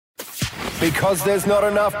Because there's not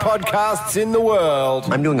enough podcasts in the world.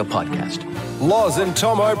 I'm doing a podcast. Loz and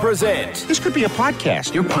Tomo present This could be a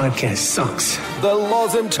podcast. Your podcast sucks. the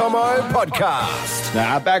Loz and Tomo podcast.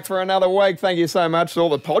 Back for another week. Thank you so much to all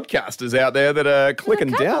the podcasters out there that are click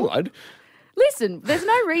and download. Listen, there's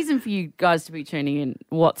no reason for you guys to be tuning in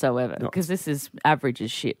whatsoever because this is average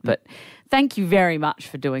as shit. But thank you very much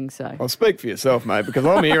for doing so. Well, speak for yourself, mate, because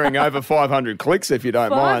I'm hearing over 500 clicks, if you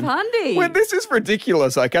don't mind. 500? Well, this is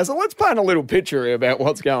ridiculous, okay? So let's paint a little picture here about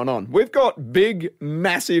what's going on. We've got big,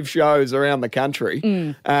 massive shows around the country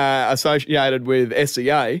associated with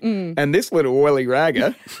SCA, and this little oily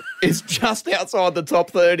ragger is just outside the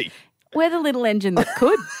top 30. We're the little engine that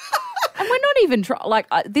could. And we're not even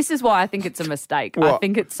this is why I think it's a mistake. I What?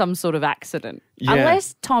 think it's some sort of accident. Yeah.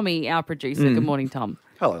 Unless Tommy, our producer, good morning, Tom.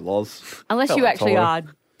 Hello, Loz. Unless you Hello, actually Tomo. are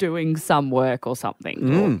doing some work or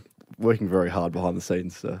something. Working very hard behind the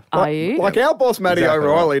scenes. Are you? Like our boss, Matty Exactly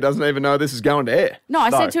O'Reilly, doesn't even know this is going to air. No, I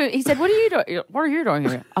said to him, he said, what are you doing? What are you doing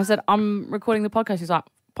here? I said, I'm recording the podcast. He's like,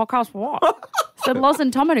 podcast for what? I said, Loz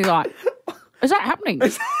and Tom, and he's like, is that happening?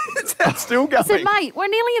 Is that still going? I said, mate, we're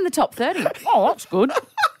nearly in the top 30. Oh, that's good.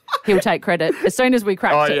 He'll take credit. As soon as we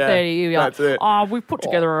crack Oh, top yeah. 30, he'll be like, That's it. oh, we've put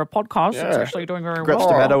together a podcast. It's Yeah. actually doing very Scratch well.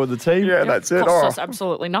 tomato with the team. Yeah, that's it. Costs Oh, us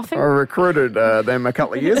absolutely nothing. I recruited them a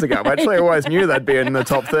couple of years ago. Actually, I always knew they'd be in the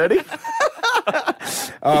top 30.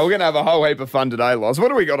 We're going to have a whole heap of fun today, Loz. What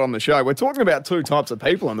do we got on the show? We're talking about two types of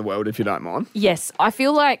people in the world, if you don't mind. Yes, I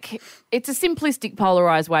feel like it's a simplistic,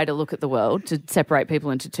 polarised way to look at the world, to separate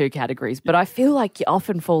people into two categories, but I feel like you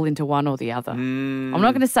often fall into one or the other. I'm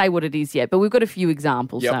not going to say what it is yet, but we've got a few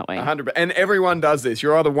examples, don't we? 100%. And everyone does this.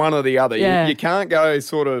 You're either one or the other. Yeah. You can't go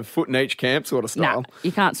sort of foot in each camp sort of No, style.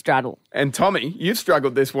 you can't straddle. And Tommy, you've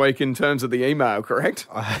struggled this week in terms of the email, correct?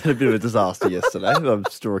 I had a bit of a disaster yesterday that I'm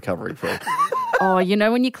still recovering from. Oh, you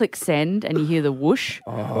know when you click send and you hear the whoosh?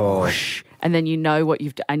 Whoosh, and then you know what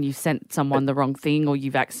you've done and you've sent someone the wrong thing or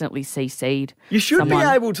you've accidentally CC'd You should someone. be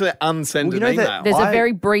able to unsend Well, you an know that email. There's a I-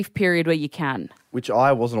 very brief period where you can. Which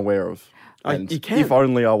I wasn't aware of. And you can. if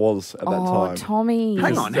only I was at that Oh, time. Tommy.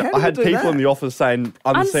 Hang on, how do I had you do people that? in the office saying,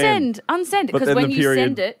 unsend. Unsend. But Because then when the you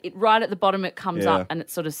period- send it, right at the bottom it comes Yeah. up and it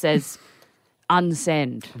sort of says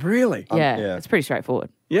unsend. Really? Yeah, it's pretty straightforward.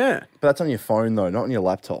 Yeah. But that's on your phone, though, not on your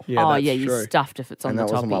laptop. Yeah, oh, that's yeah, you true. stuffed if it's on And the that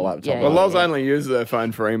top. wasn't my laptop. Yeah, Well, yeah, Loz yeah. only uses their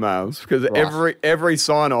phone for emails because every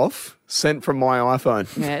sign-off sent from my iPhone.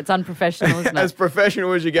 Yeah, it's unprofessional, isn't As it?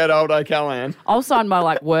 professional as you get, old O'Callaghan. I'll sign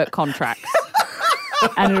my work contracts.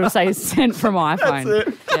 And it'll say sent from iPhone. That's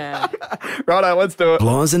it. Yeah. Righto, let's do it.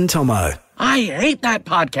 Loz and Tomo. I hate that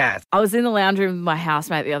podcast. I was in the lounge room with my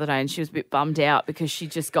housemate the other day and she was a bit bummed out because she'd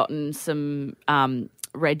just gotten some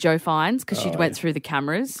rego fines because she went through the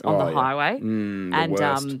cameras on the highway. And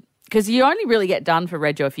worst. because you only really get done for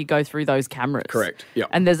rego if you go through those cameras. Correct, yep.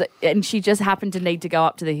 And she just happened to need to go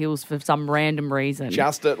up to the hills for some random reason.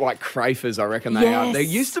 Just at like Crafers, I reckon they are. Yes. There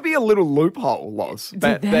used to be a little loophole, Loz,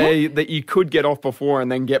 that there? that you could get off before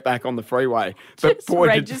and then get back on the freeway. But Just boy,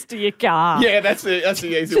 did- register your car. yeah, that's the easy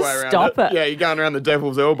Just way around stop it. Yeah, you're going around the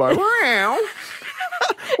devil's elbow. Wow.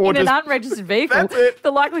 Or In an just, unregistered vehicle, That's it. the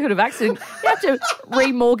likelihood of accident, you have to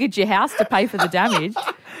remortgage your house to pay for the damage.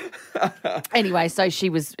 Anyway, so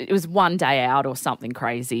it was one day out or something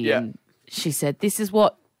crazy. Yeah. And she said,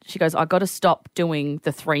 she goes, I got to stop doing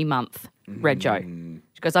the 3-month rego.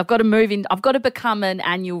 She goes, I've got to become an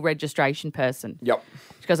annual registration person. Yep.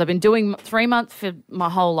 She goes, I've been doing 3 months for my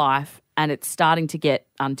whole life and it's starting to get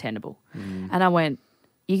untenable. And I went,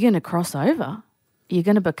 you're going to cross over? You're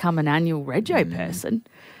going to become an annual rego person?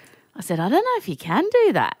 I said, I don't know if you can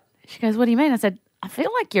do that. She goes, what do you mean? I said, I feel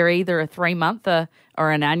like you're either a 3-monther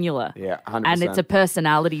or an annular. Yeah, 100%. And it's a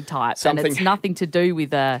personality type. And it's nothing to do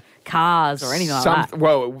with cars or anything like that.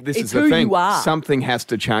 Well, this It's is the who thing. you are. Something has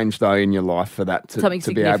to change, though, in your life for that to, Something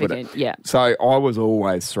to be able to. significant, yeah. So I was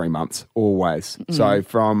always 3 months, always. Mm. So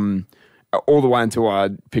from all the way until I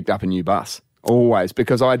picked up a new bus, always,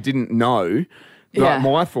 because I didn't know. Yeah.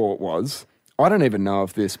 My thought was, I don't even know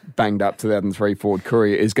if this banged up 2003 Ford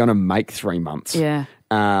Courier is going to make 3 months. Yeah.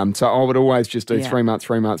 So I would always just do Yeah. 3 months,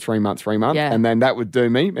 3 months, 3 months, 3 months. Yeah. And then that would do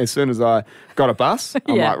me. As soon as I got a bus,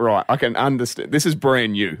 I'm Yeah. like, right, I can understand. This is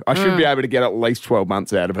brand new. I should be able to get at least 12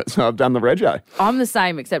 months out of it. So I've done the rego. I'm the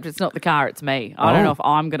same, except it's not the car, it's me. I don't know if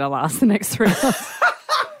I'm going to last the next 3 months.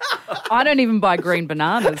 I don't even buy green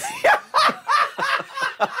bananas.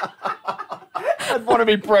 I want to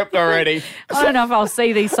be prepped already. I don't know if I'll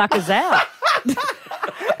see these suckers out.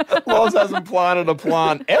 Loz hasn't planted a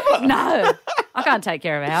plant ever. No. I I can't take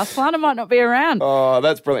care of a houseplant. I might not be around. Oh,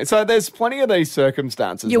 that's brilliant. So there's plenty of these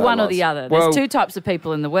circumstances. You're though, one or Loz. the other. Well, There's two types of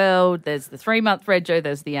people in the world. There's the 3-month rego,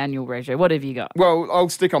 there's the annual rego. What have you got? Well, I'll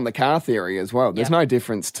stick on the car theory as well. There's Yep. no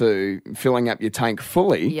difference to filling up your tank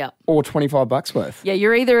fully Yep. or $25 worth. Yeah,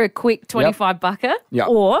 you're either a quick 25 bucker Yep.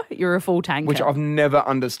 or you're a full tanker. Which I've never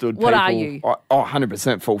understood. What people, are you?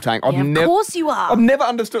 100% full tank. Yeah, of course you are. I've never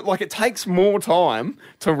understood. Like, it takes more time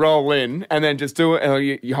to roll in and then just do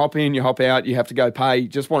it. You hop in, you hop out. You have to go pay. You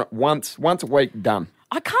just want it once a week, done.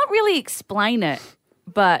 I can't really explain it,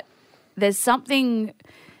 but there's something.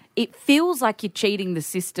 It feels like you're cheating the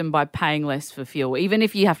system by paying less for fuel, even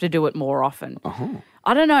if you have to do it more often.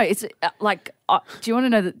 I don't know. It's like, do you want to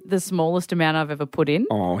know the smallest amount I've ever put in?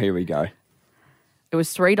 Oh, here we go. It was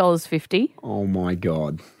 $3.50. Oh my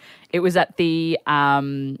God. It was at the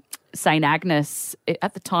St. Agnes.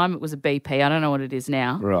 At the time, it was a BP. I don't know what it is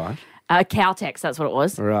now. Right. Caltex, that's what it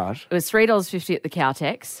was. Right. It was $3.50 at the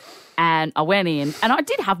Caltex, and I went in, and I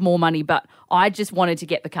did have more money, but I just wanted to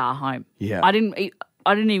get the car home. Yeah. I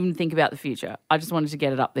didn't even think about the future. I just wanted to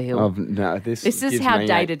get it up the hill. No, this is gives how me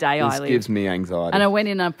day-to-day I This live. gives me anxiety. And I went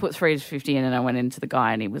in and I put $3.50 in, and I went into the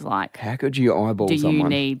guy, and he was like, How could you eyeball "Do you someone?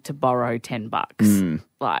 need to borrow $10?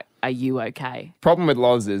 Like, are you okay?" Problem with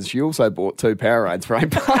Loz is she also bought 2 Powerades for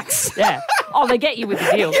 $8. Yeah. Oh, they get you with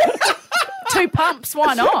the deal. 2 pumps,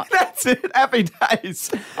 why not? That's it. Happy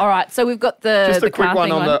days. All right, so we've got Just the a quick car one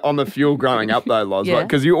thing on the fuel growing up though, Loz, Yeah.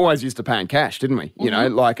 because you always used to pay in cash, didn't we? You know,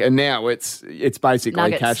 like, and now it's basically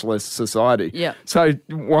Nuggets. cashless society. Yeah. So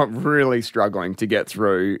what really struggling to get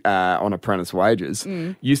through on apprentice wages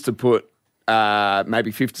used to put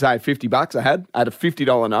maybe $50 I had a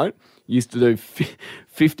 $50 note. Used to do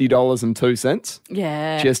 $50.02.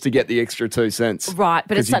 Yeah. Just to get the extra 2 cents. Right,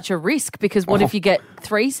 but it's such a risk because what if you get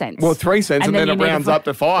 3 cents? Well, 3 cents, and then you it need rounds to- up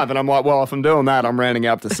to 5, and I'm like, well, if I'm doing that, I'm rounding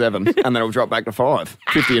up to 7, and then it'll drop back to 5.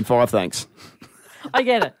 50 and 5, thanks. I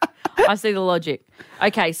get it. I see the logic.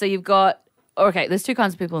 Okay, so you've got, there's 2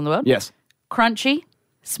 kinds of people in the world. Yes. Crunchy,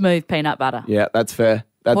 smooth peanut butter. Yeah, that's fair.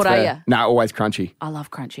 That's What are fair. ya? No, always crunchy. I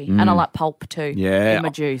love crunchy. And I like pulp too. Yeah. In my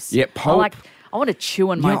juice. Yeah, pulp. I want to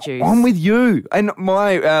chew on my Yeah, juice. I'm with you. And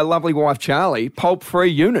my lovely wife, Charlie, pulp-free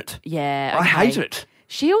unit. Yeah. I okay. hate it.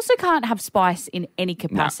 She also can't have spice in any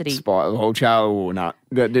capacity. Charlie, no.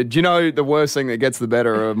 Do you know the worst thing that gets the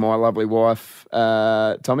better of my lovely wife,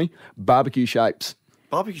 Tommy? Barbecue shapes.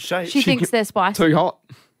 Barbecue shake. She thinks they're spicy. Too hot.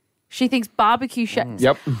 She thinks barbecue shapes.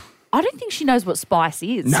 Yep. I don't think she knows what spice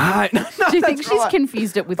is. No. Do you think that's she's right.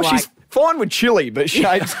 confused it with Well, she's fine with chili, but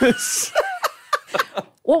shapes is...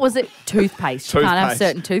 what was it? Toothpaste. You can't have Toothpaste.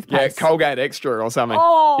 certain toothpaste. Yeah, Colgate Extra or something.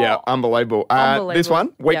 Oh. Yeah, unbelievable. This Unbelievable.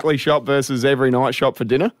 one, weekly shop versus every night shop for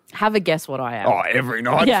dinner. Have a guess what I am. Oh, every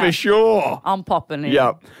night Yeah. for sure. I'm popping in.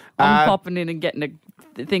 Yep. I'm popping in and getting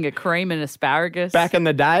a thing of cream and asparagus. Back in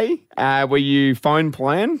the day, were you phone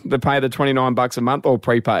plan to pay the $29 a month or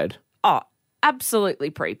prepaid? Oh, absolutely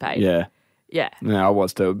prepaid. Yeah. Yeah. No, I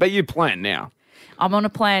was too. But you plan now. I'm on a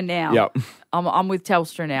plan now. Yep. I'm with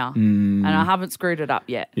Telstra now. And I haven't screwed it up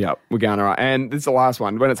yet. Yep, we're going all right. And this is the last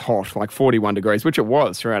one. When it's hot, like 41 degrees, which it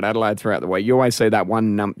was throughout Adelaide throughout the week, you always see that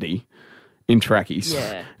one numpty in trackies.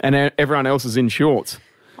 Yeah. And everyone else is in shorts.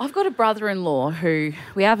 I've got a brother-in-law who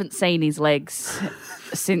we haven't seen his legs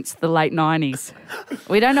since the late 90s.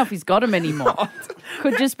 We don't know if he's got them anymore.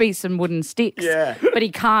 Could just be some wooden sticks. Yeah. But he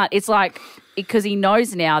can't. It's like, because he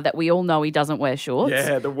knows now that we all know he doesn't wear shorts.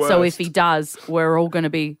 Yeah, the So worst. if he does, we're all going to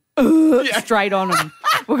be straight on him.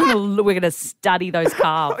 We're gonna study those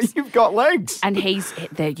calves. You've got legs. And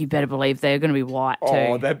you better believe they're going to be white too.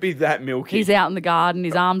 Oh, that'd be that milky. He's out in the garden.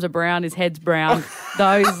 His arms are brown. His head's brown.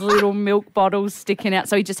 Those little milk bottles sticking out.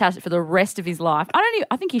 So he just has it for the rest of his life. I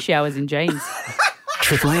think he showers in jeans.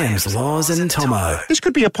 Triple M's, Laws and Tomo. This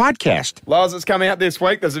could be a podcast. Lars, it's come out this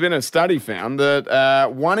week. There's been a study found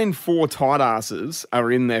that 1 in 4 tight asses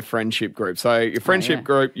are in their friendship group. So your friendship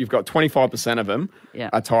group, you've got 25% of them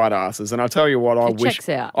are tight asses. And I tell you what, I checks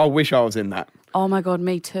out. wish I was in that. Oh my God,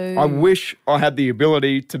 me too. I wish I had the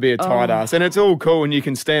ability to be a tight ass. And it's all cool and you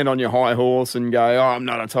can stand on your high horse and go, oh, I'm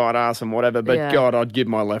not a tight ass and whatever. But Yeah. God, I'd give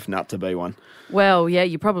my left nut to be one. Well, yeah,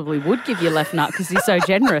 you probably would give your left nut because you're so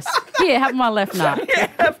generous. Here, have my left nut.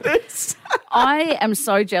 Have this. I am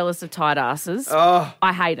so jealous of tight asses. Oh.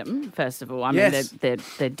 I hate them, first of all. I Yes. mean,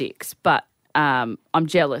 they're dicks. But I'm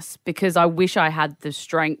jealous because I wish I had the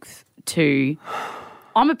strength to...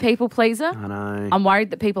 I'm a people pleaser. I know. I'm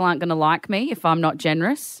worried that people aren't going to like me if I'm not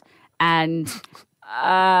generous. And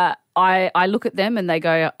I look at them and they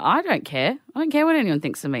go, I don't care. I don't care what anyone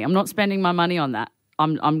thinks of me. I'm not spending my money on that.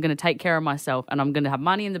 I'm going to take care of myself and I'm going to have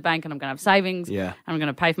money in the bank and I'm going to have savings Yeah. and I'm going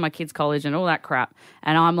to pay for my kids' college and all that crap.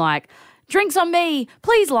 And I'm like, Drinks on me.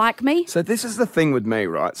 Please like me. So this is the thing with me,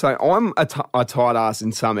 right? So I'm a tight ass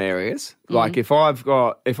in some areas. Like if I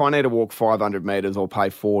need to walk 500 metres or pay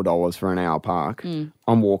 $4 for an hour park,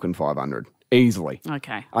 I'm walking 500 easily.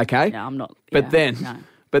 Okay. Okay? Yeah, I'm not. But yeah, then... no.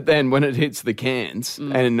 But then when it hits the cans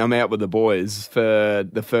and I'm out with the boys for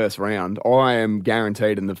the first round, I am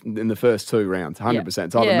guaranteed in the first 2 rounds, 100%.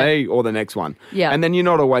 It's either me or the next one. Yeah. And then you're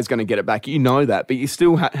not always going to get it back. You know that, but you're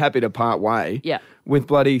still happy to part way with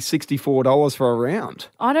bloody $64 for a round.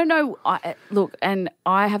 I don't know. Look, and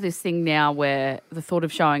I have this thing now where the thought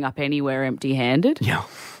of showing up anywhere empty-handed,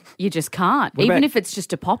 you just can't, even if it's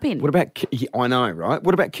just a pop-in. What about, I know, right?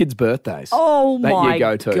 What about kids' birthdays? Oh, that my you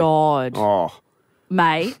go to? God. Oh.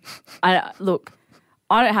 Mate, look,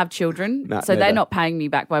 I don't have children, so they're not paying me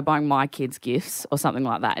back by buying my kids gifts or something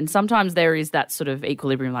like that. And sometimes there is that sort of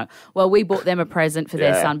equilibrium, like, well, we bought them a present for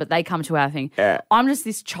their son, but they come to our thing. Yeah. I'm just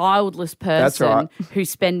this childless person who's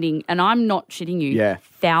spending, and I'm not shitting you,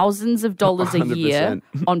 thousands of dollars a 100%. year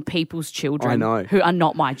on people's children I know. who are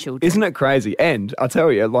not my children. Isn't it crazy? And I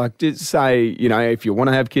tell you, like, just say, if you want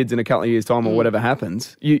to have kids in a couple of years' time or whatever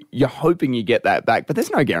happens, you're hoping you get that back, but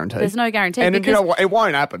there's no guarantee. There's no guarantee. And you know what? It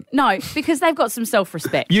won't happen. No, because they've got some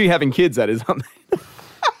self-respect. You having kids, that is something.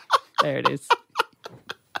 There it is.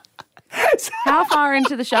 How far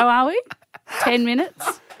into the show are we? 10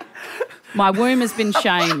 minutes? My womb has been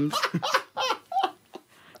shamed.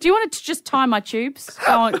 Do you want to just tie my tubes?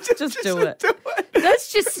 Go on, just do it.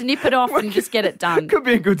 Let's just snip it off and just get it done. Could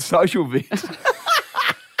be a good social vid.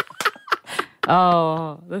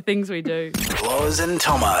 Oh, the things we do. Loz and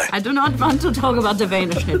Tomo. I do not want to talk about the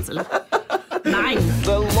Wiener Schnitzel. Nine.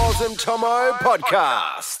 The Loz and Tomo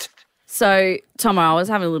podcast. So, Tomo, I was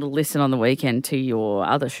having a little listen on the weekend to your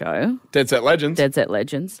other show. Dead Set Legends. Dead Set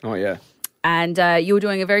Legends. Oh, yeah. And you were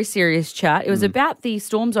doing a very serious chat. It was about the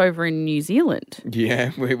storms over in New Zealand.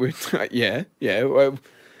 Yeah, Well,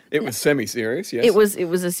 it was semi-serious, yes. It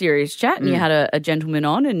was a serious chat, and you had a gentleman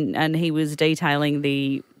on, and he was detailing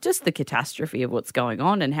the catastrophe of what's going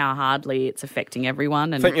on and how hardly it's affecting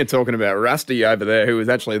everyone. And I think you're talking about Rusty over there, who was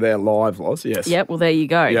actually there live, Loz, yes. Yep, well, there you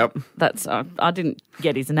go. Yep. That's I didn't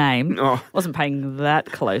get his name. Oh. Wasn't paying that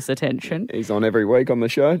close attention. He's on every week on the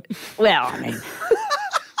show. Well, I mean,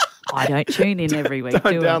 I don't tune in every week,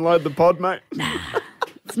 Don't download the pod, mate.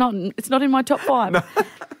 It's not in my top 5. No.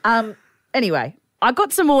 Anyway, I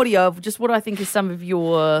got some audio of just what I think is some of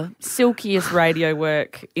your silkiest radio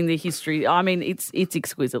work in the history. I mean, it's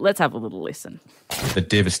exquisite. Let's have a little listen. The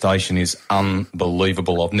devastation is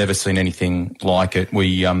unbelievable. I've never seen anything like it.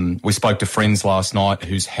 We spoke to friends last night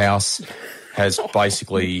whose house has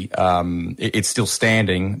basically, it's still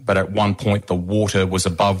standing, but at one point the water was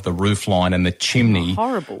above the roof line and the chimney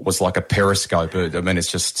was like a periscope. I mean,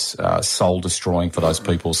 it's just soul destroying for those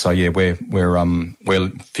people. So yeah, we're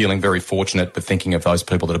feeling very fortunate, but thinking of those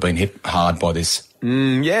people that have been hit hard by this.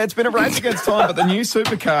 Yeah, it's been a race against time, but the new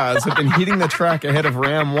supercars have been hitting the track ahead of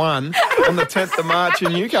round 1 on the 10th of March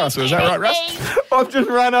in Newcastle. Is that right, Russ? I've just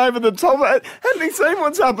run over the top of it. Haven't you seen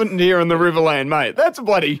what's happened here in the Riverland, mate? That's a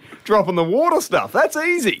bloody drop in the water stuff. That's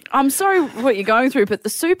easy. I'm sorry what you're going through, but the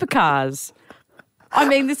supercars, I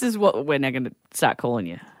mean, this is what we're now going to start calling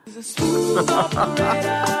you. I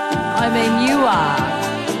mean, you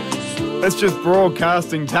are... That's just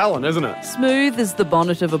broadcasting talent, isn't it? Smooth as the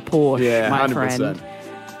bonnet of a Porsche, my 100%. friend.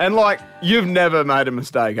 And, like, you've never made a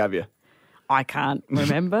mistake, have you? I can't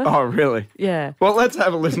remember. Oh, really? Yeah. Well, let's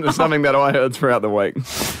have a listen to something that I heard throughout the week.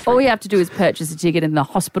 All you have to do is purchase a ticket in the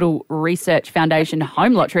Hospital Research Foundation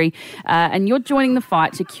Home Lottery, and you're joining the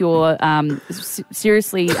fight to cure,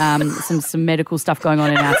 seriously, some medical stuff going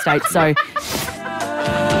on in our state. So...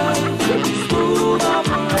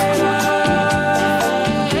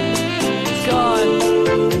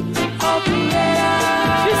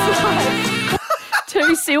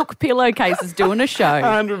 Two silk pillowcases doing a show.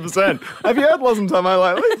 100%. Have you heard Loz and Tomo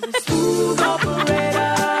lately?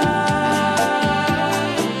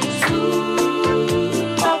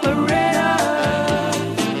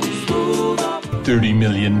 $30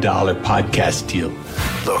 million podcast deal.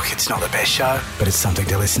 Look, it's not the best show, but it's something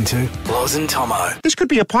to listen to. Loz and Tomo. This could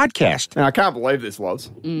be a podcast. Now, I can't believe this, Loz.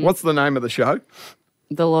 What's the name of the show?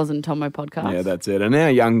 The Loz and Tomo podcast. Yeah, that's it. And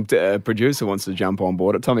our young producer wants to jump on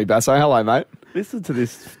board it. Tommy Basso, hello, mate. Listen to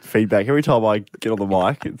this feedback every time I get on the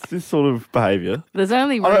mic. It's this sort of behaviour. There's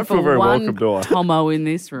only I room don't feel for very one welcome, do I? Tomo in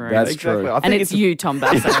this room. That's true. I think And it's you, Tom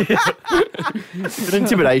Basso. It's an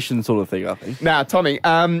intimidation sort of thing, I think. Now, Tommy,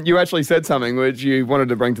 you actually said something which you wanted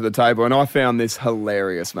to bring to the table, and I found this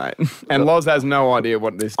hilarious, mate. And Loz has no idea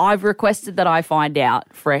what this. I've requested that I find out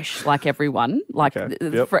fresh, like everyone, like Okay.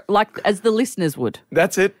 Yep. like as the listeners would.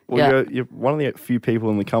 That's it. Well, Yeah. you're one of the few people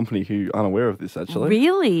in the company who aren't aware of this, actually.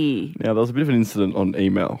 Really? Now, there was a bit of an incident on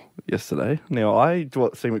email yesterday. Now, I do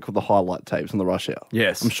a segment called the highlight tapes on the Rush Hour.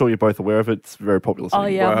 Yes. I'm sure you're both aware of it. It's a very popular Oh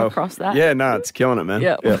segment. yeah, I'm Well, across that. Yeah, no, it's killing it, man.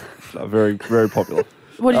 Yeah. Yeah, very, very popular.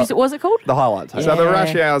 What did you say? What was it called? The highlight tape. So the Yeah.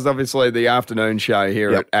 Rush Hour is obviously the afternoon show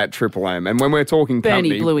here Yep. at Triple M. And when we're talking Bernie,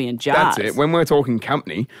 company... Bluey and Jars. That's it. When we're talking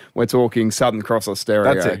company, we're talking Southern Cross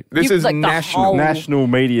Stereo. That's it. This You- is like the national. whole- National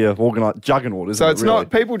media juggernaut, isn't So it? it's really?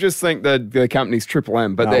 not, people just think that the company's Triple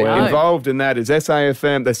M, but No, they're well- involved in that is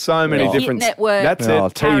SAFM. There's so many Yeah. different... Hit Network. That's Oh,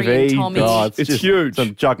 it. Harry and TV. Tommy. Oh, It's just, huge. It's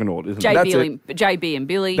a juggernaut, isn't it? That's JB and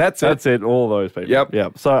Billy. That's That's it. All those people. Yep.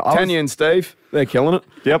 Yep. So I Tanya and Steve, they're killing it.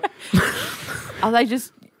 Yep. Are they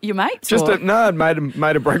just your mates? Just or?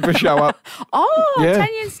 made a breakfast show up. Oh, Yeah.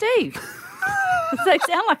 Tanya and Steve. They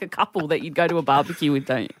sound like a couple that you'd go to a barbecue with,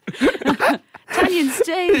 don't you? Tanya and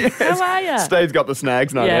Steve, how are you? Steve's got the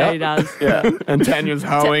snags, no Yeah, doubt. he does. Yeah, and Tanya's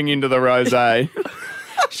hoeing into the rosé.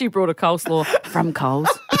 She brought a coleslaw from Coles.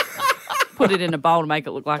 Put it in a bowl to make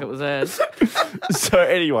it look like it was hers. So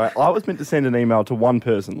anyway, I was meant to send an email to one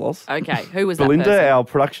person, Loz. Okay, who was that Belinda, person? our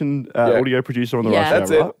production audio producer on the Yeah. Rush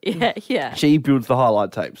That's Hour, it. right? Yeah. She builds the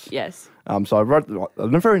highlight tapes. Yes. So I wrote a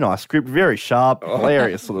very nice script, very sharp,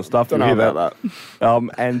 hilarious sort of stuff. Don't You'll know hear about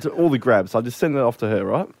and all the grabs. I just send it off to her,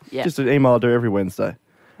 right? Yeah. Just an email I do every Wednesday.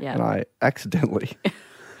 Yeah. And I accidentally,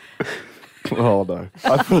 oh no,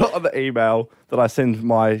 I put on the email that I send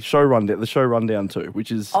my show rundown to,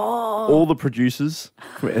 which is all the producers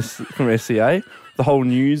from SCA, the whole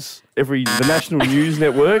news, the national news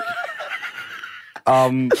network.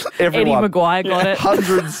 Everyone, Eddie Maguire got it.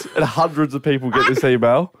 hundreds and hundreds of people get this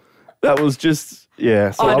email. That was just So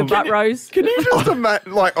Ida I'm- Buttrose. Can you just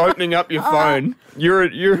imagine, like, opening up your phone?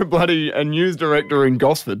 You're a bloody news director in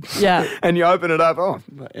Gosford. Yeah. And you open it up. Oh,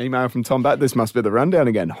 email from Tom Bat. This must be the rundown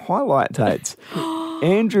again. Highlight tapes.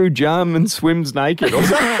 Andrew Jarman swims naked. Or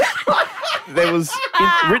something. There was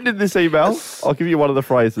written in this email. I'll give you one of the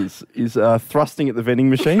phrases: is thrusting at the vending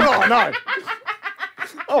machine. Oh no.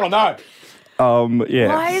 Oh no. Yeah.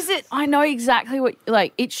 Why is it? I know exactly what.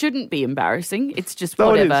 Like, it shouldn't be embarrassing. It's just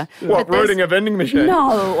No, it is. whatever. What, But there's- rooting a vending machine?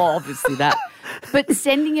 No, obviously that. But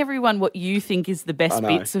sending everyone what you think is the best know.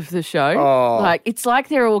 bits of the show, Oh. like it's like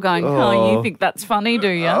they're all going, "Oh, you think that's funny, do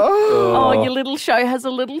you? Oh, your little show has a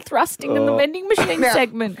little thrusting in the vending machine Now,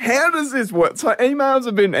 segment." How does this work? So emails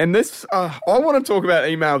have been, and this, I want to talk about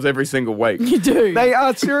emails every single week. You do. They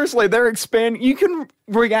are, seriously, they're expanding. You can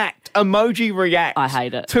emoji react. I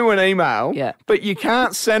hate it. To an email. Yeah. But you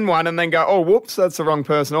can't send one and then go, oh, whoops, that's the wrong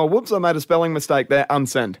person. Oh, whoops, I made a spelling mistake there,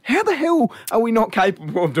 unsend. How the hell are we not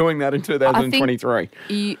capable of doing that in 2023?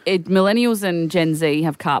 Millennials and Gen Z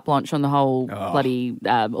have carte blanche on the whole Oh. bloody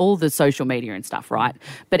all the social media and stuff, right?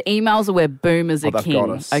 But emails are where boomers are they've king. got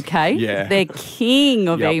us. Okay, Yeah. they're king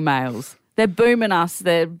of Yep. emails. They're booming us.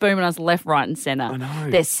 They're booming us left, right, and centre. I know.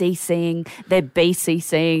 They're CCing. They're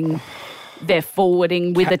BCCing. They're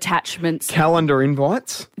forwarding with attachments. Calendar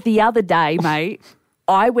invites? The other day, mate,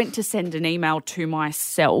 I went to send an email to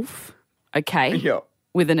myself, okay, Yeah.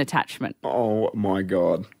 with an attachment. Oh, my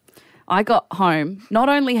God. I got home. Not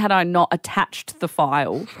only had I not attached the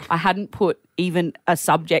file, I hadn't put even a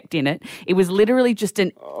subject in it. It was literally just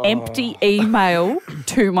an empty email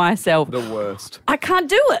to myself. The worst. I can't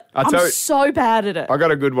do it. I'm tell you- so bad at it. I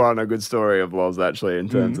got a good one, a good story of Loz, actually, in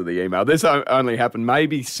terms of the email. This only happened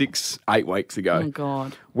maybe 6-8 weeks ago. Oh,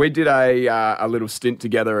 God. We did a little stint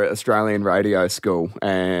together at Australian Radio School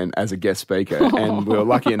and as a guest speaker, and we were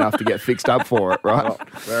lucky enough to get fixed up for it, right?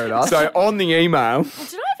 Very nice. So on the email, Did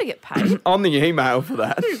I ever get paid? on the email for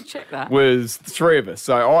that Check that. was three of us.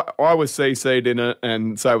 So I was CC'd in it,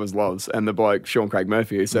 and so was Loz, and the bloke Sean Craig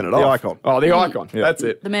Murphy who sent it off. icon. Oh, the icon. That's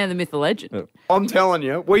it. The man, the myth, the legend. I'm telling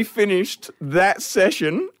you, we finished that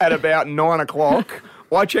session at about 9 o'clock.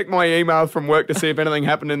 I checked my email from work to see if anything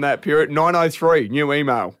happened in that period. 9:03, new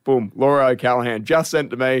email. Boom. Laura O'Callaghan just sent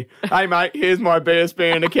to me, hey, mate, here's my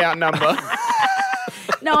BSB and account number.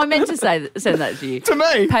 No, I meant to send that to you. To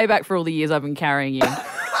me. Payback for all the years I've been carrying you.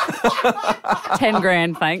 10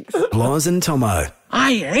 grand, thanks. Laws and Tomo.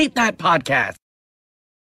 I hate that podcast.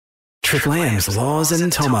 Triple M's Laws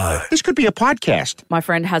and Tomo. This could be a podcast. My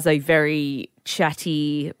friend has a very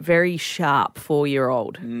chatty, very sharp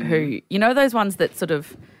 4-year-old who, you know, those ones that sort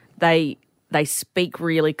of, they they speak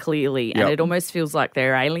really clearly, and Yep. it almost feels like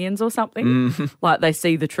they're aliens or something. Like they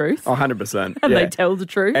see the truth 100%. and yeah. they tell the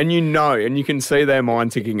truth. And and you can see their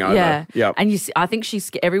mind ticking over. yeah, Yep. and I think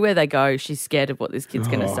everywhere they go, she's scared of what this kid's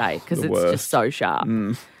going to say because the it's worst. just so sharp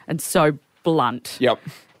and so blunt. Yep.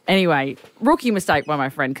 Anyway, rookie mistake by my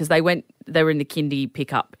friend because they were in the kindy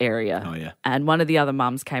pickup area. Oh, yeah. And one of the other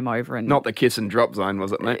mums came over and Not the kiss and drop zone,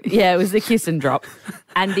 was it, mate? yeah, it was the kiss and drop.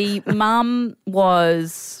 And the mum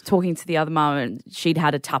was talking to the other mum and she'd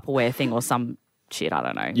had a Tupperware thing or some shit, I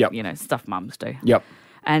don't know. Yep. You know, stuff mums do. Yep.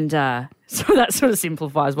 And so that sort of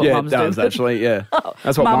simplifies what Yeah, mums it does, do. actually, yeah.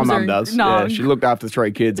 That's what my Mums mum are- does. no. Yeah, she looked after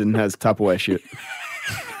 3 kids and has Tupperware shit.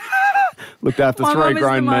 Looked after My 3 mum is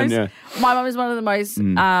grown the men, most- yeah. My mum is one of the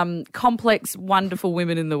most complex, wonderful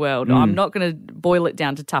women in the world. I'm not going to boil it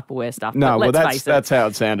down to Tupperware stuff. No, but well, let's face that's it. how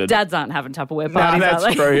it sounded. Dads aren't having Tupperware No, parties, that's are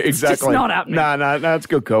they? true, It's just exactly. not happening. No, it's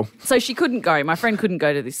good call. So she couldn't go. My friend couldn't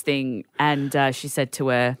go to this thing, and she said to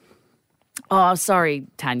her, "Oh, sorry,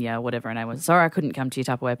 Tanya, whatever her name was. Sorry, I couldn't come to your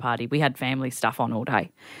Tupperware party. We had family stuff on all day."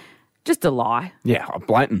 Just a lie. Yeah,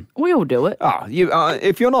 blatant. We all do it. Oh,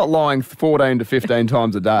 if you're not lying 14 to 15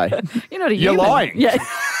 times a day, You're not a you're human. lying. Yeah.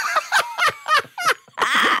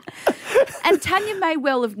 And Tanya may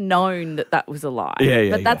well have known that was a lie. Yeah,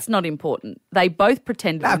 But that's not important. They both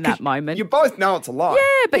pretended in that 'cause moment. you both know it's a lie.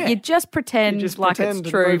 Yeah, but you just pretend You just like pretend it's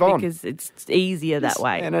to true move on. because it's easier that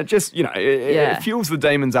way. And it just, it Yeah. fuels the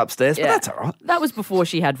demons upstairs, but Yeah. that's all right. That was before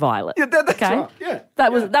she had Violet. Yeah, that's okay? right. Yeah.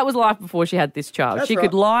 That was life before she had this child. That's She right.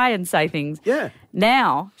 could lie and say things. Yeah.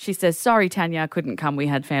 Now she says, "Sorry, Tanya, I couldn't come. We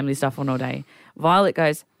had family stuff on all day." Violet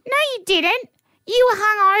goes, "No, you didn't. You were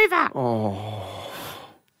hungover." Oh.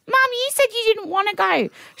 Mum, you said you didn't want to go.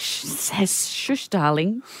 Says, "Shush,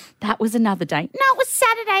 darling. That was another day." "No, it was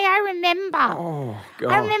Saturday. I remember. Oh,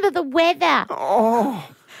 God. I remember the weather." Oh.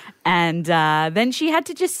 And then she had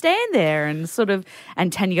to just stand there and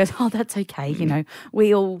and Tanya goes, "Oh, that's okay. You know,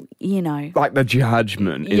 we all, Like the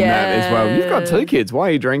judgment in that as well. You've got 2 kids. Why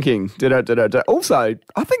are you drinking? Also,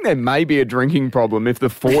 I think there may be a drinking problem if the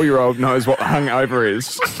 4-year-old knows what hungover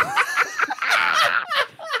is.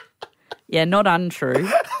 Yeah, not untrue.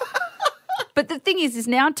 But the thing is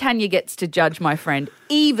now Tanya gets to judge my friend,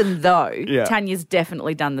 even though Yeah. Tanya's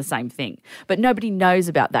definitely done the same thing. But nobody knows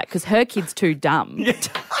about that because her kid's too dumb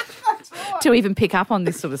to even pick up on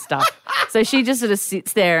this sort of stuff. So she just sort of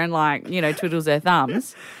sits there and twiddles her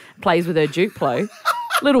thumbs, plays with her Duplo.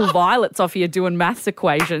 Little Violet's off here doing maths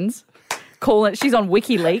equations. She's on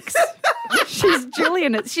WikiLeaks. She's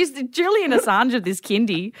Julian Assange of this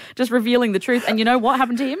kindy, just revealing the truth. And you know what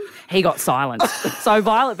happened to him? He got silenced. So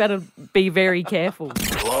Violet better be very careful.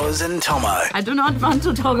 Loz and Tomo. I do not want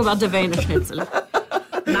to talk about the Wiener Schnitzel.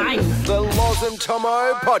 Nein. The Loz and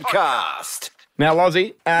Tomo podcast. Now,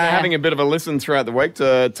 Lozzie, having a bit of a listen throughout the week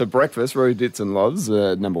to Breakfast, Roo Ditz and Loz,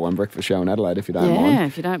 #1 breakfast show in Adelaide, if you don't mind. Yeah,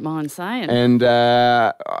 if you don't mind saying. And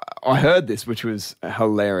I heard this, which was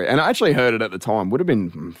hilarious. And I actually heard it at the time. Would have been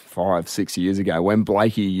 5-6 years ago when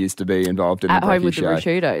Blakey used to be involved in At the Home Breaky with the show.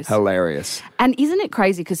 Prosciuttos. Hilarious. And isn't it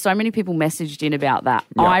crazy because so many people messaged in about that?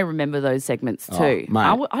 Yeah. I remember those segments too.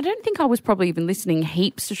 mate. I don't think I was probably even listening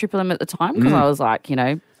heaps to Triple M at the time because I was like,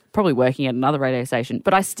 probably working at another radio station.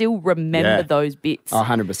 But I still remember those bits.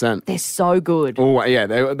 100%. They're so good. Oh, yeah,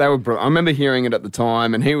 they were brilliant. I remember hearing it at the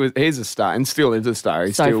time, and he's a star, and still is a star.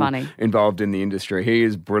 He's So still funny. involved in the industry. He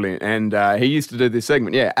is brilliant, and he used to do this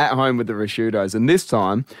segment, At Home with the Prosciuttos, and this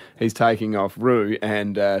time he's taking off Roo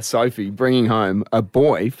and Sophie, bringing home a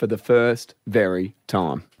boy for the first very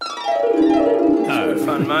time. Good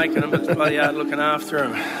fun making them, but it's bloody hard looking after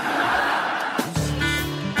them.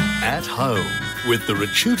 At Home with the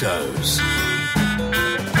Prosciuttos.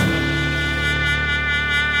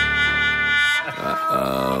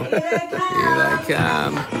 Here they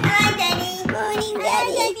come. Hi, Daddy. Morning,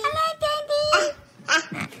 Daddy. Hello,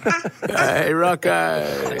 Daddy. Hey, Rocco.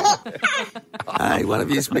 Hey, one of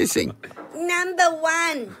you's missing. Number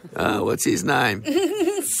 1. Oh, what's his name?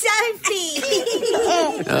 Sophie.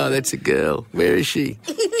 Oh, that's a girl. Where is she?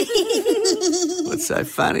 What's so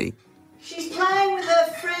funny? She's playing with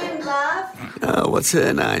her friend, love. Oh, what's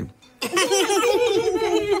her name? It's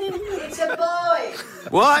a boy.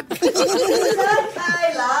 What? It's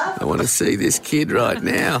okay, love. I want to see this kid right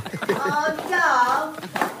now. Oh, doll.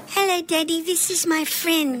 Hello, Daddy. This is my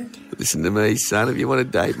friend. Listen to me, son. If you want to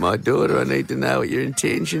date my daughter, I need to know what your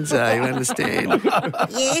intentions are. You understand?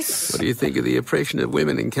 Yes. What do you think of the oppression of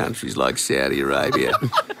women in countries like Saudi Arabia?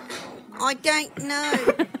 I don't know.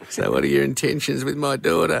 So what are your intentions with my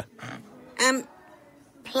daughter?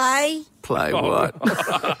 Play Play what?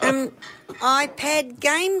 iPad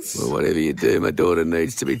games? Well, whatever you do, my daughter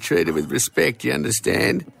needs to be treated with respect, you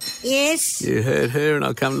understand? Yes. You hurt her and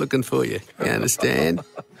I'll come looking for you. You understand?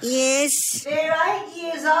 Yes. They're 8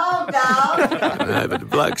 years old, though. No, but a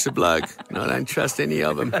bloke's a bloke, and I don't trust any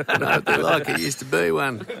of them. I know what they're like. I used to be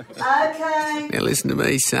one. Okay. Now listen to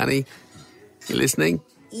me, Sonny. You listening?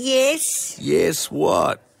 Yes. Yes,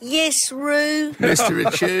 what? Yes, Roo. Mr.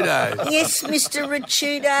 Ricciuto. Yes, Mr.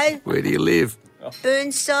 Ricciuto. Where do you live?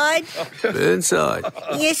 Burnside. Burnside.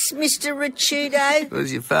 Yes, Mr. Ricciuto. What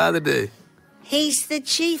does your father do? He's the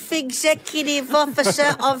Chief Executive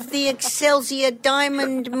Officer of the Excelsior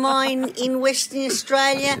Diamond Mine in Western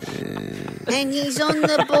Australia. And he's on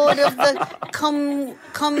the board of the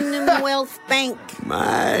Commonwealth Bank.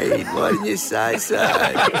 Mate, why didn't you say so?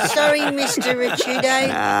 Sorry, Mr. Ricciuto.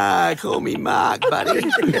 Ah, call me Mark, buddy. You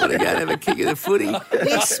want to go and have a kick of the footy?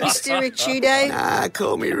 Yes, Mr. Ricciuto. Ah,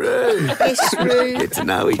 call me Roo. Yes, Roo. Get to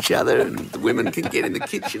know each other and the women can get in the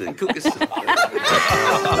kitchen and cook us.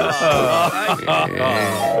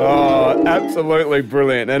 Oh, absolutely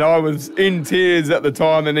brilliant. And I was in tears at the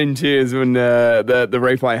time and in tears when the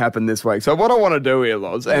replay happened this week. So what I want to do here,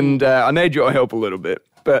 Loz, and I need your help a little bit,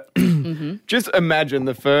 but just imagine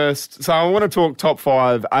the first... So I want to talk top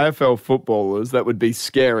 5 AFL footballers that would be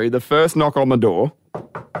scary. The first knock on the door...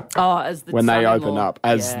 Oh, as the when they son-in-law. open up,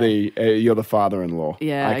 as Yeah. you're the father-in-law.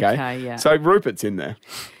 Yeah, okay, yeah. So Rupert's in there,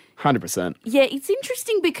 100%. Yeah, it's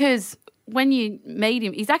interesting because when you meet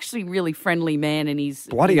him, he's actually a really friendly man, and he's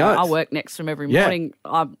Bloody oath. I work next to him every Yeah. morning.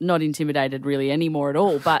 I'm not intimidated really anymore at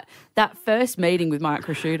all. But that first meeting with Mark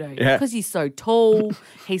Prosciutto, Yeah. because he's so tall,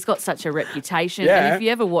 he's got such a reputation. Yeah. And if you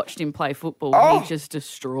ever watched him play football, Oh. he's just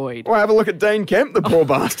destroyed. Well, have a look at Dean Kemp, the poor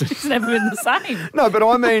bastard. It's never been the same. No, but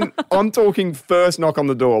I mean, I'm talking first knock on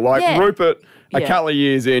the door. Like Yeah. Rupert, a Yeah. couple of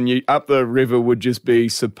years in, you up the river would just be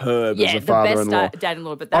superb Yeah, as a the father-in-law. best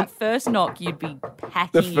dad-in-law. But that first knock, you'd be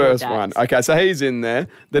packing The first your one. dads. Okay, so he's in there.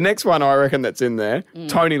 The next one I reckon that's in there,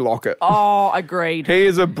 Tony Lockett. Oh, agreed. He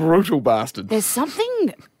is a brutal bastard. There's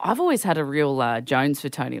something... I've always had a real Jones for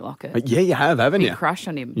Tony Lockett. Yeah, you have, haven't Big you? crush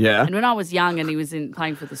on him. Yeah. And when I was young and he was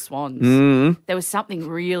playing for the Swans, there was something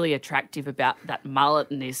really attractive about that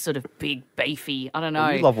mullet and his sort of big, beefy, I don't know.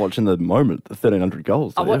 You love watching the moment, the 1,300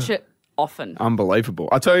 goals. I don't watch you? it often. Unbelievable.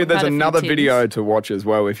 I tell you, there's had a few another tins. video to watch as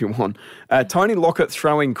well if you want. Tony Lockett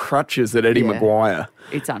throwing crutches at Eddie Yeah. Maguire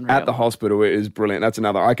It's unreal. at the hospital is brilliant. That's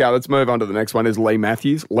another. Okay, let's move on to the next one. Is Lee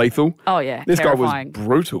Matthews, lethal. Oh, yeah, This terrifying. guy was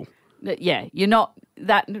brutal. Yeah, you're not...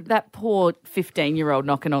 That poor 15-year-old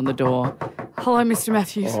knocking on the door. Hello, Mr.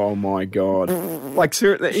 Matthews. Oh my God. Like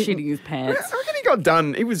seriously. Shitting his pants. I reckon he got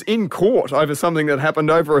done. He was in court over something that happened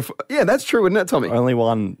over a... Yeah, that's true, isn't it, Tommy? Only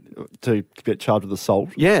one to get charged with assault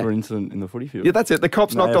Yeah. for an incident in the footy field. Yeah, that's it. The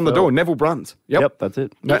cops In knocked on the AFL. door. Neville Bruns. Yep. That's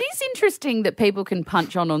it. It is interesting that people can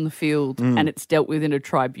punch on the field and it's dealt with in a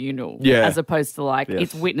tribunal, Yeah. as opposed to like Yes.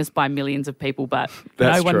 it's witnessed by millions of people, but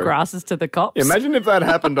That's no one true. grasses to the cops. Imagine if that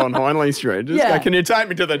happened on Hindley Street. Just Yeah. go, can you take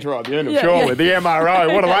me to the tribunal? Yeah, Surely. yeah. The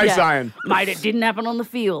MRO. What are they Yeah. saying? Mate, it didn't happen on the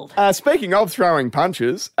field. Speaking of throwing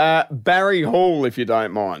punches, Barry Hall, if you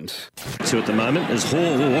don't mind. To at the moment as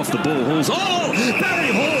Hall off the ball. Hall's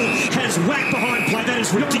Barry Hall has whacked behind play. That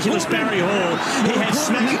is ridiculous. Barry Hall. He has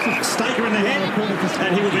smacked Staker in the head,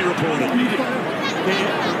 and he will be reported.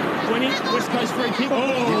 Winning West Coast free kick.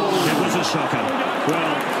 It was a shocker.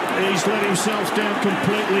 Well, he's let himself down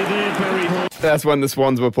completely there, Barry Hall. That's when the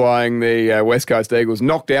Swans were playing the West Coast Eagles.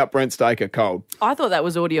 Knocked out Brent Staker cold. I thought that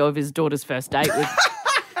was audio of his daughter's first date with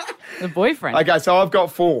the boyfriend. Okay, so I've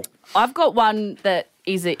got 4. I've got one that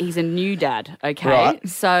he's a new dad, okay? Right.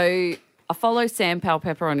 So I follow Sam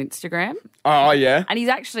Palpepper on Instagram. Oh, yeah. And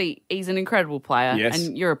he's an incredible player. Yes.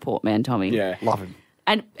 And you're a port man, Tommy. Yeah. Love him.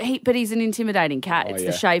 And but he's an intimidating cat. It's yeah.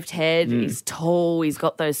 the shaved head. He's tall. He's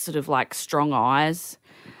got those sort of like strong eyes.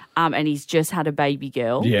 And he's just had a baby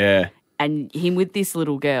girl. Yeah. And him with this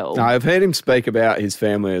little girl. No, I've heard him speak about his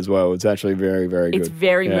family as well. It's actually very, very good. It's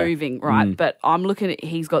very Yeah. moving, right? But I'm looking at,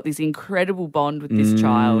 he's got this incredible bond with this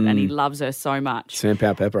child and he loves her so much. Sam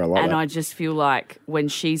Pepper, I like And that. I just feel like when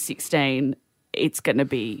she's 16, it's going to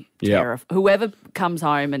be Yeah. terrifying. Whoever comes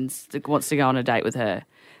home and wants to go on a date with her,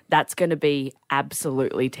 that's going to be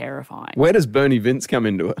absolutely terrifying. Where does Bernie Vince come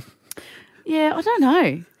into it? Yeah, I don't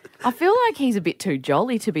know. I feel like he's a bit too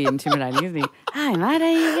jolly to be intimidating, isn't he? Hey, mate,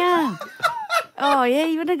 how you going? Oh, yeah,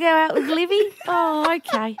 you want to go out with Livy? Oh,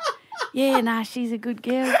 okay. Yeah, nah, she's a good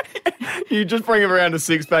girl. You just bring him around a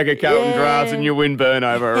 6-pack of Carlton Yeah. Drafts and you win Burn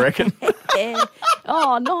over, I reckon. Yeah.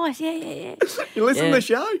 Oh, nice. Yeah. You listen to the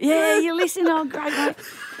show? Yeah, you listen. Oh, great, mate.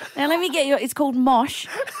 Now let me get you. It's called Mosh.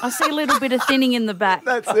 I see a little bit of thinning in the back.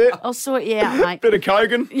 That's it. I'll sort you out, mate. Bit of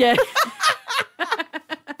Kogan. Yeah.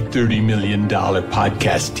 $30 million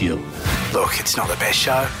podcast deal. Look, it's not the best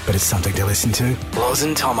show, but it's something to listen to. Loz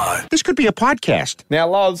and Tomo. This could be a podcast. Now,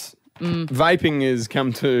 Loz, vaping has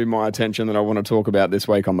come to my attention that I want to talk about this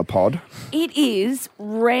week on the pod. It is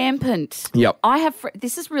rampant. Yep. I have.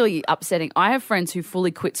 This is really upsetting. I have friends who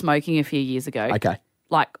fully quit smoking a few years ago. Okay.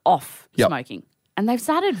 Like off Yep. smoking, and they've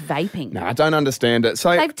started vaping. No, I don't understand it. So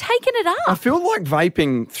They've taken it I up. feel like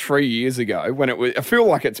vaping 3 years ago when it was. I feel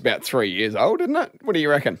like it's about 3 years old, isn't it? What do you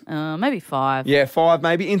reckon? Maybe 5. Yeah, 5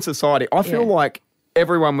 maybe in society. I feel Yeah. like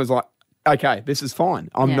everyone was like, okay, this is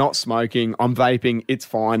fine. I'm Yeah. not smoking. I'm vaping. It's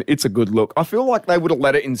fine. It's a good look. I feel like they would have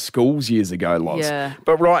let it in schools years ago, Loz. Yeah.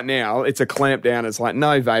 But right now, it's a clamp down. It's like,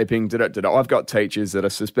 no vaping. I've got teachers that are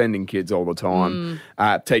suspending kids all the time.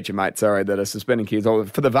 Teacher mates, that are suspending kids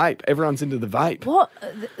for the vape. Everyone's into the vape. What?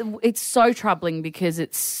 It's so troubling because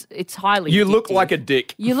it's highly. You look addictive. like a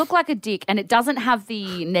dick. You look like a dick, and it doesn't have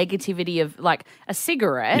the negativity of like a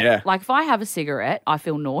cigarette. Yeah. Like if I have a cigarette, I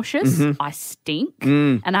feel nauseous, I stink,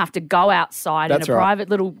 Mm. and I have to go outside That's in a right. private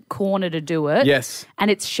little corner to do it. Yes.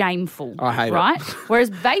 And it's shameful. I hate it. right? Whereas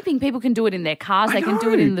vaping, people can do it in their cars, they can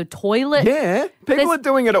do it know. in the toilet. Yeah. People are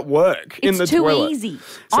doing it at work in the It's too toilet. easy.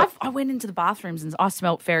 So- I went into the bathrooms and I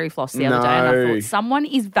smelt fairy floss the other day, and I No. thought someone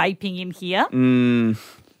is vaping in here.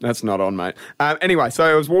 That's not on, mate. Anyway, so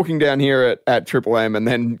I was walking down here at Triple M, and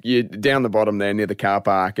then you down the bottom there near the car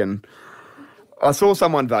park, and I saw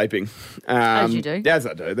someone vaping. As you do. As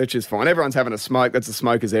I do. That's just fine. Everyone's having a smoke. That's a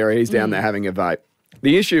smoker's area. He's down there having a vape.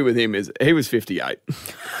 The issue with him is he was 58.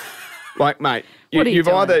 Like, mate, What are you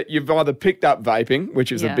you've either picked up vaping,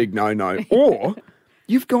 which is a Yeah. big no-no, or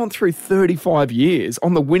you've gone through 35 years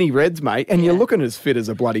on the Winnie Reds, mate, and you're looking as fit as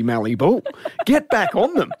a bloody Mallee bull. Get back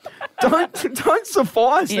on them. Don't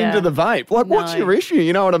suffice Yeah. into the vape. Like, what's No. your issue?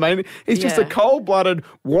 You know what I mean? He's just a Yeah. cold-blooded,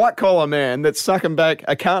 white-collar man that's sucking back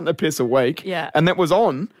a carton of piss a week, Yeah. and that was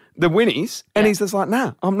on the Winnies, and he's just like,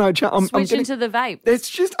 nah, I'm no chance. I'm Switch getting... into the vape. It's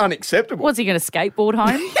just unacceptable. Was he going to skateboard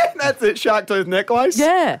home? That's it, shark tooth necklace.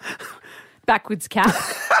 Yeah. Backwards cap.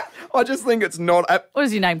 I just think it's not... What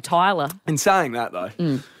is your name? Tyler. In saying that, though,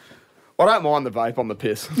 I don't mind the vape on the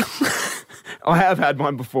piss. I have had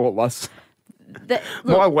one before, Lus.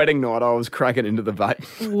 My wedding night, I was cracking into the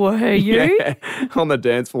vape. Were you? Yeah, on the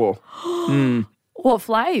dance floor. What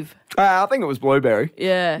flav? I think it was blueberry.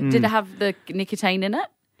 Yeah. Did it have the nicotine in it?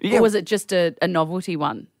 Yeah. Or was it just a novelty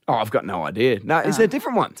one? Oh, I've got no idea. No, is there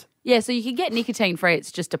different ones? Yeah, so you can get nicotine free.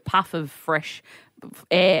 It's just a puff of fresh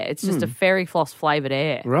air. It's just a fairy floss flavoured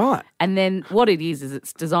air. Right. And then what it is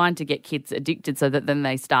it's designed to get kids addicted so that then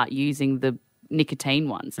they start using the nicotine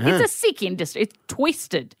ones. It's a sick industry. It's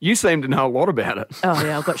twisted. You seem to know a lot about it. Oh,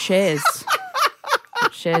 yeah, I've got shares.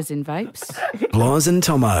 Shares in vapes. Loz and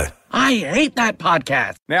Tomo. I hate that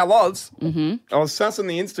podcast. Now, Loz, I was sussing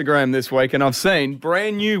the Instagram this week and I've seen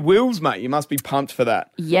brand new wheels, mate. You must be pumped for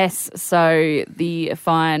that. Yes, so the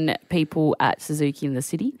fine people at Suzuki in the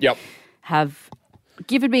city Yep. have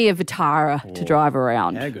given me a Vitara to drive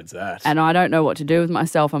around. How good's that? And I don't know what to do with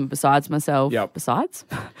myself. I'm besides myself. Yep.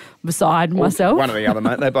 Beside myself. One or the other,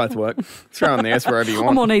 mate. They both work. Throw in the S wherever you want.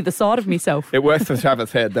 I'm on either side of myself. It works for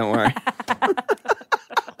Travis Head, don't worry.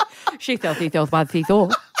 She felt he felt by the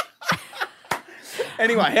thought.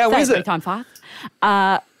 Anyway, how is it? Time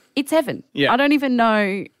 5. It's heaven. Yeah. I don't even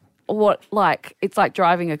know what, it's like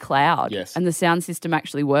driving a cloud. Yes. And the sound system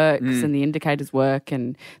actually works and the indicators work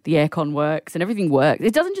and the aircon works and everything works.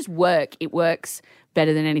 It doesn't just work, it works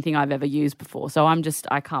better than anything I've ever used before. So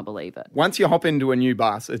I can't believe it. Once you hop into a new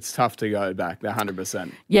bus, it's tough to go back,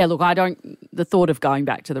 100%. Yeah, look, the thought of going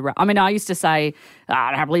back to the RAV. I mean, I used to say,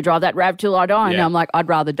 I'd happily drive that RAV till I die. And Yeah. now I'm like, I'd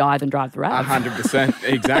rather die than drive the RAV. 100%,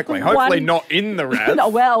 exactly. Hopefully not in the RAV. No,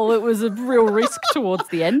 well, it was a real risk towards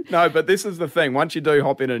the end. No, but this is the thing. Once you do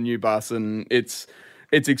hop in a new bus, and it's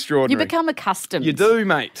You extraordinary. become accustomed. You do,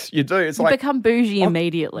 mate. You do. It's You like, become bougie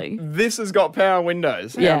immediately. this has got power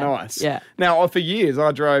windows. How Yeah, nice. yeah. Now, for years,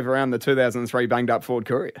 I drove around the 2003 banged up Ford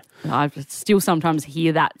Courier. I still sometimes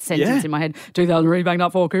hear that sentence Yeah. in my head. 2003 banged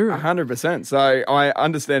up for Courier. 100%. So I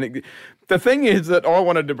understand it. The thing is that I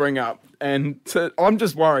wanted to bring up, I'm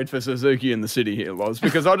just worried for Suzuki in the city here, Loz,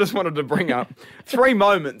 because I just wanted to bring up 3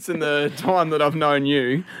 moments in the time that I've known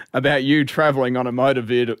you about you travelling on a motor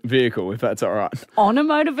vehicle, if that's all right. On a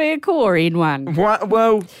motor vehicle or in one?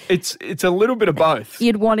 Well, it's a little bit of both.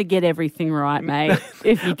 You'd want to get everything right, mate,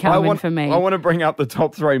 if you're coming for me. I want to bring up the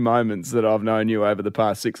top 3 moments that I've known you over the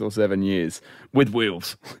past 6 or 7 years with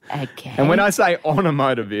wheels. Okay. And when I say on a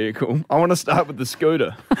motor vehicle, I want to start with the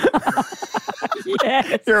scooter.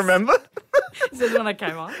 Yes. You remember? Is is when I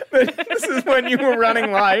came on. This is when you were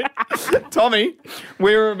running late. Tommy,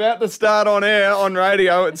 we were about to start on air on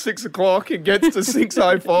radio at 6 o'clock. It gets to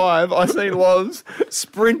 6:05. I see Loz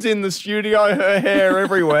sprint in the studio, her hair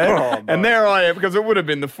everywhere. And there I am, because it would have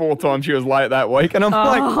been the fourth time she was late that week. And I'm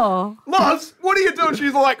like, Loz, what are you doing?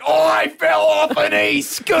 She's like, I fell off an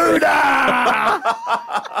e-scooter.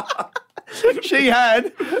 She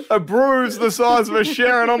had a bruise the size of a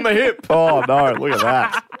Sharon on the hip. Oh, no, look at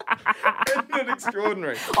that. Isn't it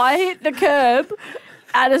extraordinary? I hit the curb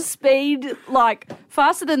at a speed like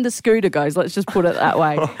faster than the scooter goes. Let's just put it that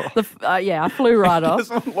way. I flew right off. This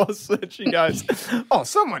one was she goes, oh,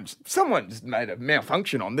 someone's made a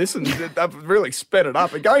malfunction on this and they've really sped it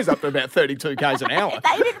up. It goes up to about 32 k's an hour. It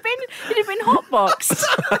had been hotboxed.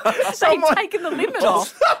 They'd taken the limit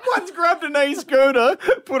off. Someone's grabbed an e-scooter,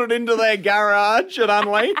 put it into their garage at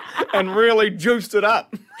Unley and really juiced it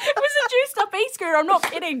up. It was a juiced up e-scooter, I'm not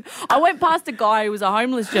kidding. I went past a guy who was a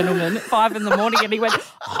homeless gentleman at 5 a.m. and he went,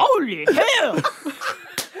 holy hell.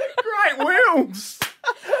 Great wheels.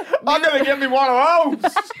 I'm going to get me one of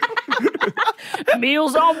those.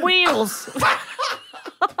 Meals on wheels.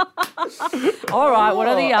 All right, what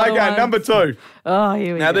are the other ones? Okay, number 2. Oh,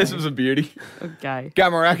 here we go. Now, this was a beauty. Okay.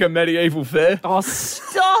 Gamaraka Medieval Fair. Oh,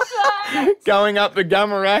 stop it. Going up the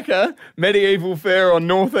Gamaraka Medieval Fair on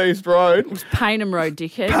North East Road. It was Paynham Road,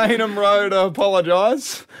 dickhead. Paynham Road, I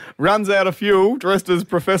apologise. Runs out of fuel, dressed as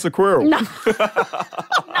Professor Quirrell. No.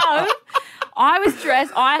 I was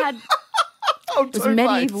dressed,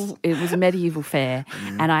 it was a medieval fair,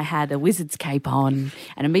 and I had a wizard's cape on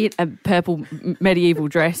and a purple medieval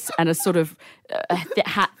dress and a sort of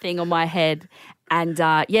hat thing on my head. And,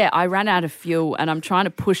 I ran out of fuel and I'm trying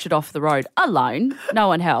to push it off the road alone. No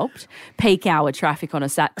one helped. Peak hour traffic on a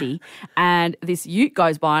Saturday. And this ute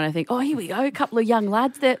goes by and I think, oh, here we go, a couple of young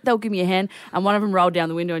lads, they'll give me a hand. And one of them rolled down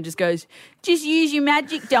the window and just goes, just use your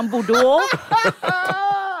magic, Dumbledore.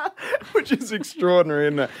 Which is extraordinary,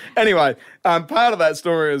 isn't it? Anyway, part of that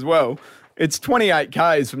story as well, it's 28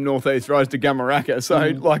 k's from North East Road to Gamaraka. So,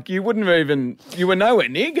 you were nowhere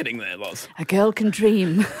near getting there, Loz. A girl can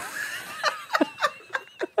dream.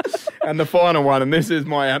 And the final one, and this is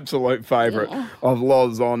my absolute favourite of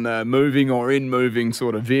Loz on moving or in moving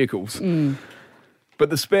sort of vehicles. But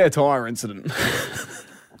the spare tyre incident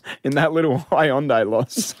in that little Hyundai,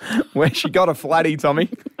 Loz, where she got a flatty, Tommy,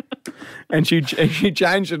 and she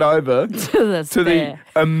changed it over to the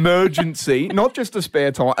emergency, not just a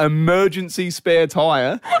spare tyre, emergency spare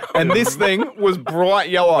tyre, and this thing was bright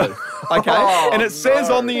yellow, okay? And it says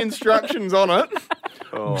on the instructions on it,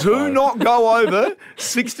 do not go over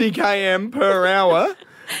 60 km per hour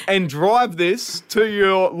and drive this to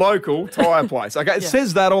your local tyre place. Okay, it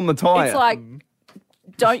says that on the tyre. It's like,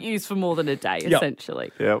 don't use for more than a day,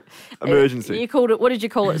 essentially. Yep. Emergency. You called it, what did you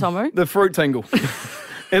call it, Tomo? The fruit tingle.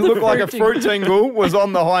 It looked like a fruit tingle was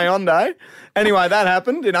on the Hyundai. Anyway, that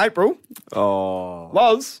happened in April. Oh.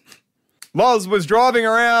 Loz was driving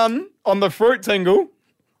around on the fruit tingle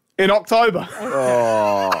in October.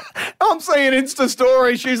 Oh. I'm seeing Insta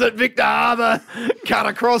story. She's at Victor Harbour, cut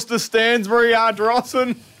across to Stansbury,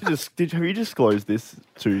 Ardrossan. Have you disclosed this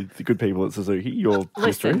to the good people at Suzuki, your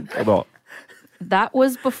history, or not? That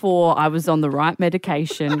was before I was on the right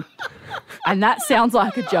medication. And that sounds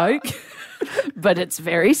like a joke, but it's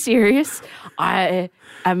very serious. I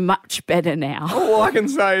am much better now. All I can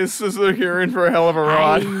say is Suzuki are in for a hell of a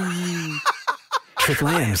ride. Triple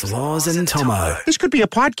M's, Loz and Tomo. This could be a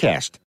podcast.